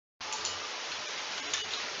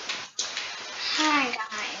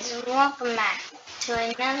welcome back to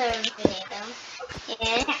another video.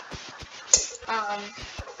 Yeah. Um.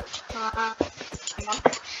 Uh,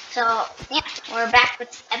 so yeah, we're back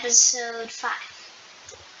with episode 5.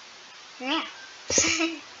 Yeah.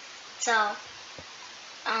 So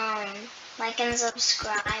like and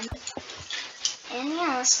subscribe, and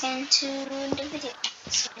yeah, let's get into the video.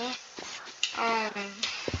 So yeah.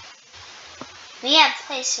 We have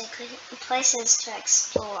places to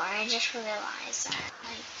explore. I just realized that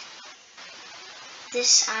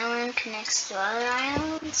this island connects to other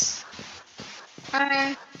islands.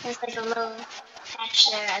 There's like a little patch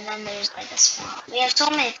there, and then there's like a swamp. We have so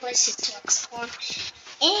many places to explore,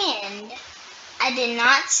 and I did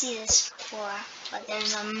not see this before, but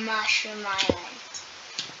there's a mushroom island.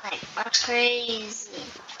 Like, that's crazy.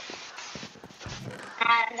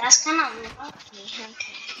 That's kind of lucky.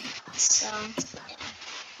 Okay, so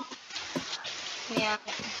yeah,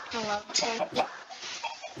 hello Turkey.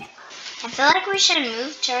 I feel like we should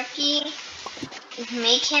move Turkey,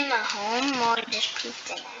 make him a home, or just poop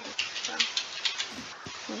the land.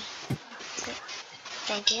 So,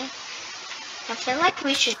 thank you. I feel like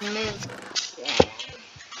we should move.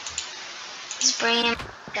 Let's bring him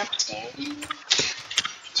upstairs.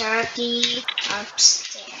 Turkey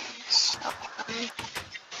upstairs.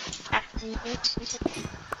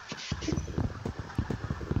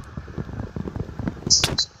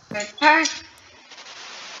 Return.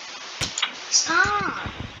 Stop.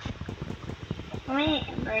 Wait,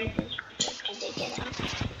 where is Turkey to get out?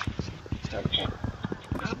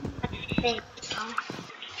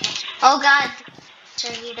 Oh God,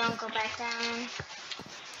 Turkey, don't go back down.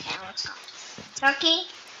 Okay, let's go. Turkey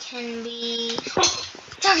can be.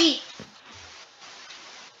 Turkey!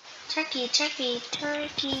 Turkey,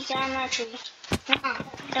 get on that tree. Come on,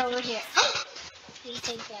 get over here. You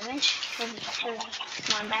take damage. Turkey.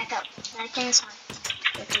 Come on, back up. Back inside.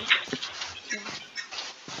 Turkey.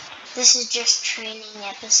 This is just training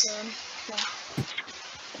episode. No.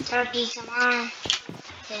 Turkey, come on.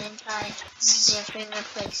 Get inside. This is your favorite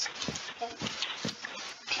place. Okay.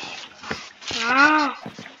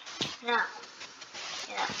 No.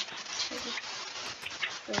 Get up. Turkey.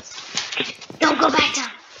 Please. Don't go back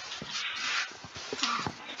down.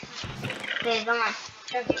 Okay, come on.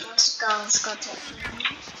 Turkey, let's go, Turkey.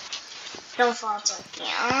 Don't fall, Turkey.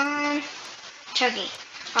 Turkey.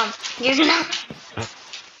 You're gonna.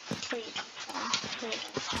 Please don't fall.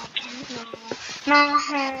 No,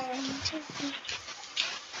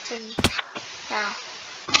 Turkey. No.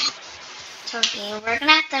 Turkey, we're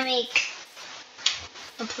gonna have to make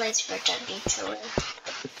a place for Turkey to live.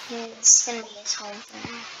 It's gonna be his home for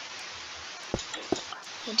now.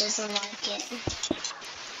 He doesn't like it.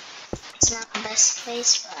 It's not the best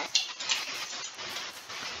place, but...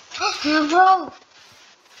 Oh, bro!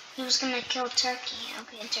 He was gonna kill Turkey.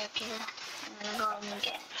 Okay, Turkey, I'm gonna go and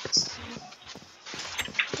get this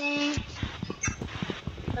thing.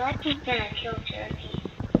 I feel like he's gonna kill Turkey.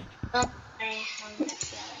 Oh, I have that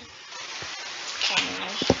feeling.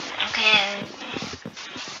 Okay,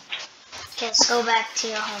 let's go back to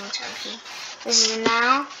your home, Turkey. This is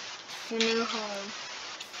now your new home.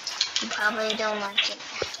 You probably don't like it.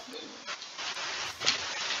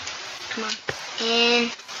 Come on.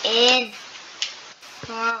 In.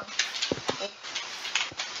 Come on. In.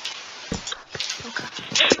 Okay.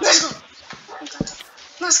 Let's go.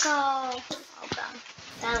 Let's go. Oh God.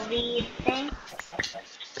 That lead thing.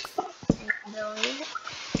 And delete it.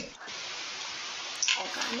 Oh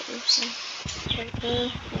God. Oopsie. Turkey.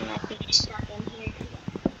 You might be stuck in here.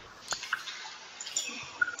 Okay.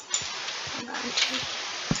 Hold on, Turkey.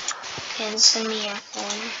 Okay, this is gonna be your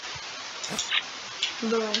corner.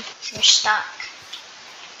 Boom. You're stuck.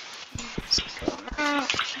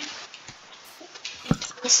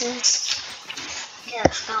 This is. Yeah,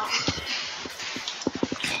 let's go.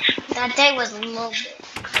 That day was a little bit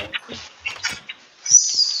crazy.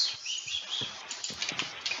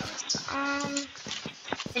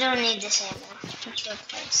 We don't need this anymore. Let's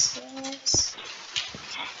replace this.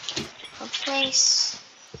 Okay. Replace.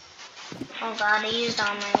 Oh God, I used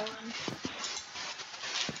all my wood.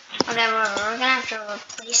 Okay, we're gonna have to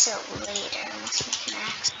replace it later unless we can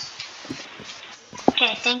axe.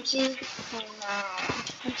 Okay, thank you. And,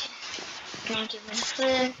 okay. Thank you for the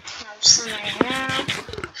food. Now we're swimming right now.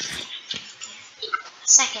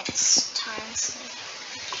 Seconds times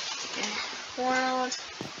in the world.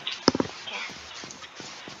 Okay.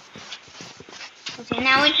 Okay,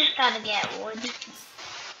 now we just gotta get wood.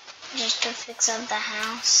 Just to fix up the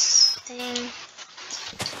house thing.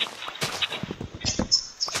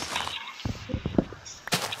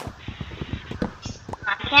 I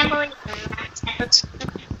can't believe in the last episode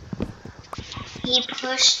he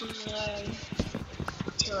pushed me in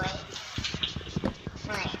to it.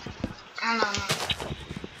 Like, I don't know.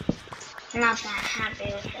 I'm not that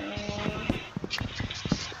happy with him anymore.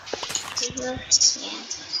 Yeah.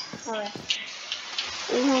 Alright.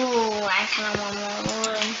 Ooh, I kind of want more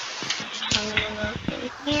wood. I'm gonna go through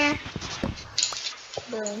here.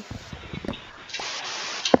 Boom.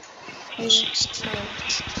 And just like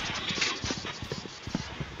this.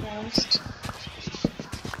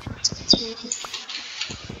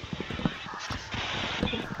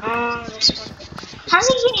 Oh, this one. How's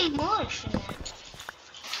he getting wood from that?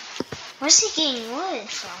 Where's he getting wood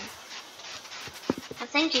from? I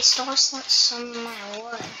think he stole some of my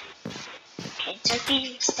wood. Okay,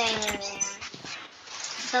 Turkey's staying in there. I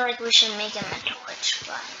feel like we should make him a torch,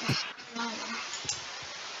 but I don't know.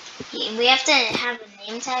 We have to have a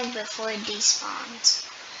name tag before it despawns.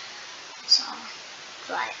 So,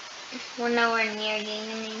 but we're nowhere near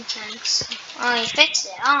getting a name tag. So. Oh, he fixed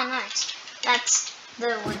it. Oh, nice. That's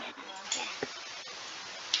the wood. Okay.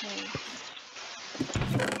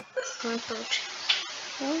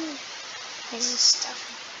 Ooh, this is stuff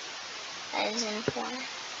that is in the corner.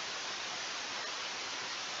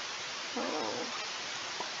 Oh.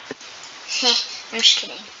 I'm just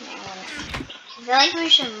kidding. No, I feel like we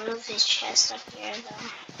should move his chest up here though.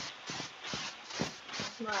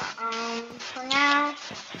 But for now,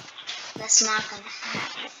 that's not gonna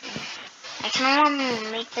happen. I kinda wanna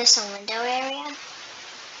make this a window area.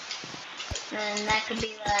 And that could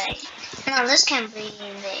be like, no, this can't be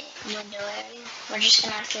the window area. We're just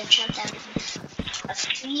gonna have to chop down a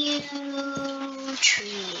few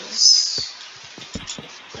trees.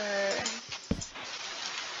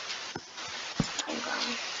 I'm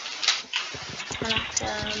gonna have to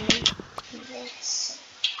make this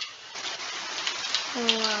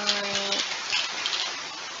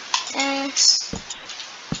like this.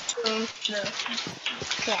 Boom, boom.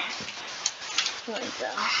 Okay, here we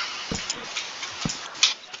go.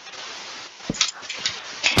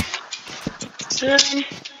 Good.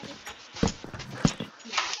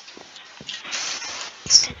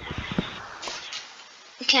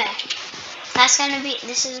 Okay, that's gonna be.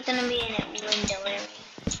 This is gonna be in a window area.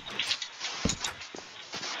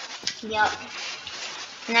 Yup.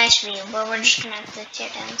 Nice view, but we're just gonna have to tear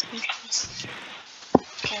down some trees.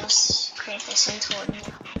 Okay, let's create this into a new.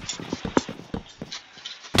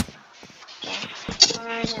 Okay,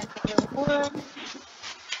 there's a bit of wood.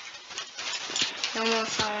 No more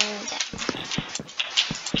falling down.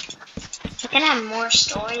 We can have more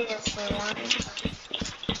stories if we wanted.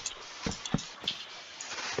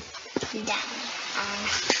 Down.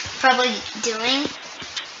 Probably doing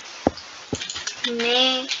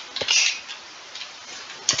make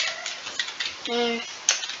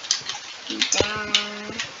down.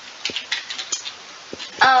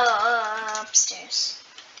 Upstairs.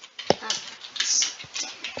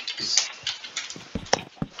 Upstairs.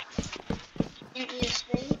 Didn't use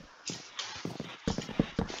food.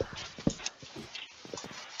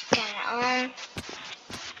 Okay, I'm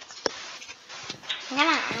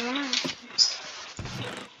gonna.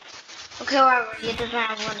 Okay, whatever. You doesn't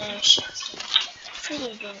have one in his chest. Hopefully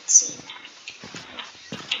you didn't see that.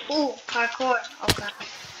 Ooh, parkour. Oh god.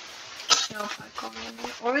 No parkour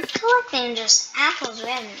anymore. We're collecting just apples. We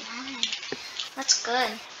have 9. That's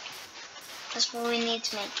good. That's what we need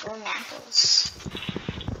to make golden apples.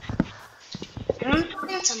 I'm gonna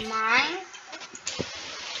put into mine.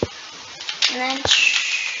 And then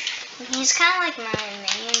he's kind of like my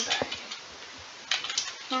minion, but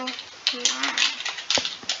well, nah.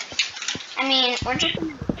 I mean, we're just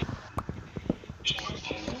gonna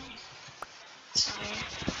anyway. So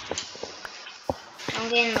I'm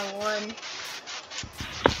getting the wood.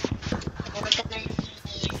 We're gonna need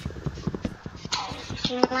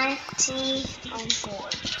plenty of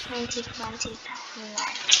wood. Plenty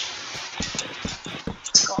left.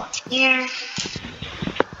 Let's go up here.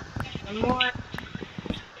 More.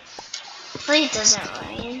 Hopefully it doesn't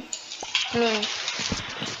rain. I mean,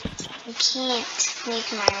 I can't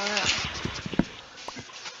make my room.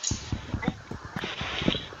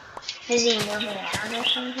 Is he moving out or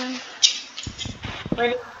something? What do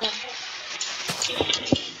you think?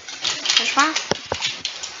 Which one?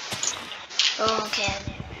 Oh, okay.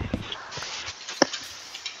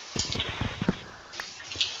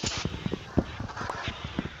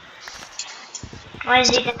 Why is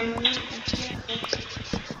he gonna move?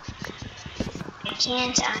 I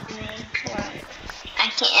can't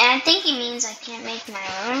I think he means I can't make my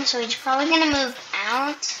room, so he's probably gonna move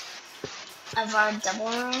out of our double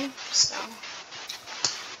room, so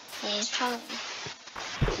yeah, he's probably.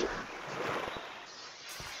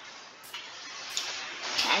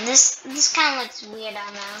 Okay, Yeah, this kind of looks weird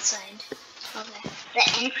on the outside. Okay. The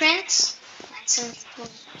entrance, nice and cool.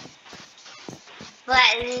 But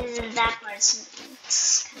that part's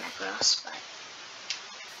it's kind of gross, but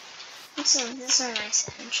this is a nice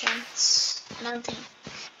entrance. I don't think,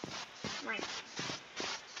 like,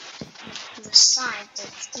 the sides,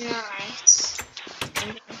 it's nice.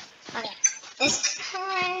 Okay. This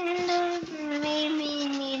kind of maybe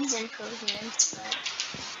needs improvements, but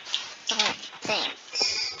I don't think.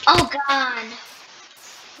 Oh god!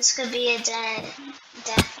 This could be a death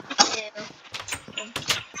too. I'm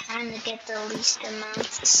trying to get the least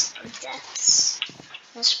amounts of deaths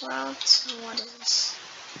in this world. So what is this?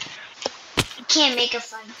 You can't make a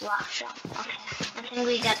 5-block jump. Okay. I think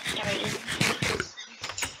we got 30.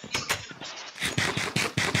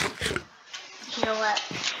 You know what?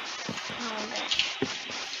 Oh man.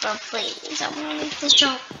 Bro, please, I wanna make this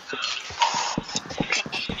jump. Okay.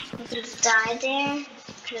 We could have died there.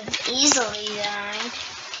 Could have easily died.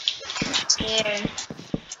 I'm scared.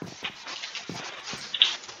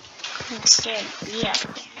 I'm scared to be up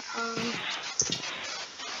there.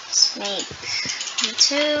 Let's make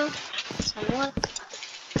 2. Some wood.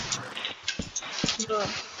 Boom.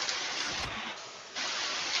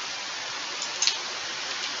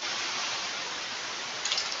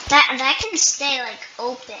 That can stay like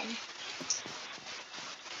open.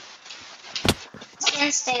 It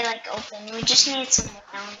can stay like open. We just need some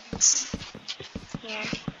rounds here.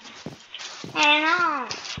 Hey, no.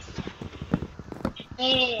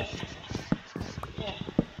 Yeah.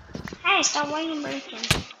 Hey, stop waiting, breaking.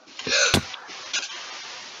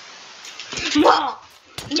 Whoa!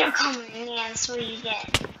 You're coming. Yeah, that's what you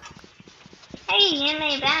get. Hey, you hit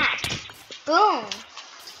me back. Boom.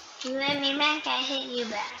 You hit me back, I hit you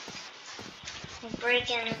back. We're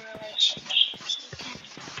breaking relationships.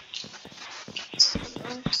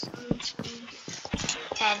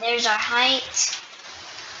 Okay, there's our height.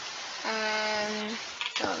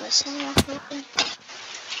 Fill this in real quick.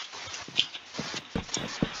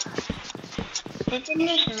 They didn't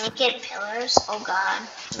just make it pillars. Oh god,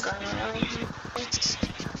 I'm going really high with this.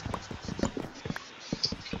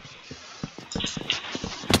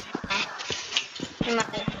 Okay.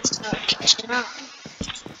 Might start catching on.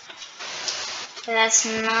 So that's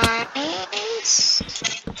nice.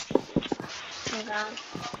 Oh god.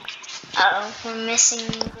 Uh-oh, we're missing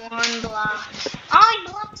 1 block. Oh, I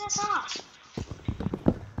blocked this off.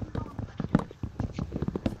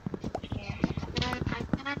 Yeah. I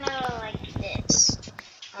kind of like this.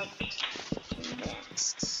 Like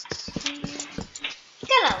this.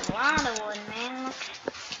 Got a lot of wood, man. Look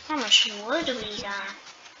how much wood we got.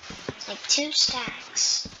 Like 2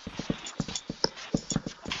 stacks.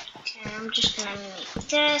 Okay, I'm just gonna make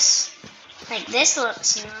this. Like this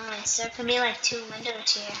looks nice. There could be like 2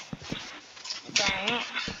 windows here. There.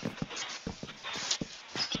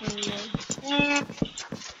 Can be there.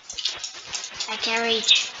 I can't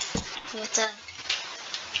reach with the.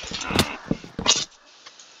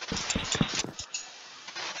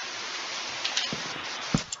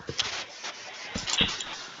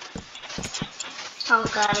 Oh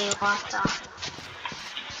god, he walked off.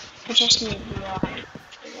 I just need water.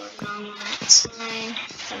 On that side.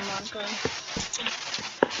 Then we'll go.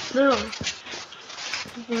 Boom.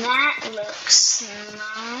 That looks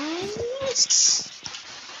nice.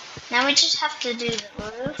 Now we just have to do the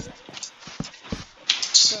roof,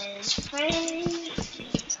 which is pretty.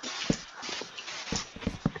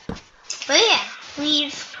 But yeah,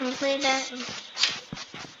 we've completed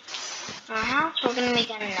our house. We're gonna make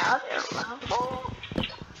another level.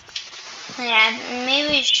 Yeah, maybe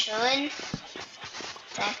we should.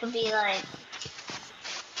 That could be like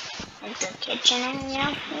the kitchen area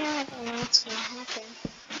up here. I don't know what's gonna happen.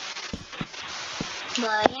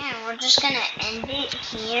 But yeah, we're just gonna end it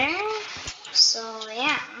here. So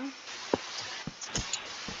yeah.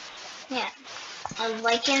 Yeah.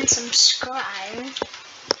 Like and subscribe.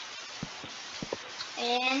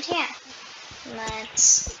 And yeah.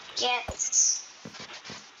 Let's get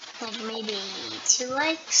like maybe 2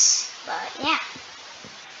 likes. But yeah.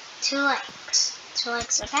 2 likes. 2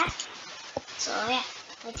 likes, okay? So yeah.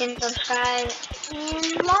 Like and subscribe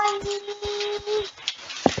and bye.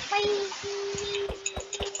 Bye.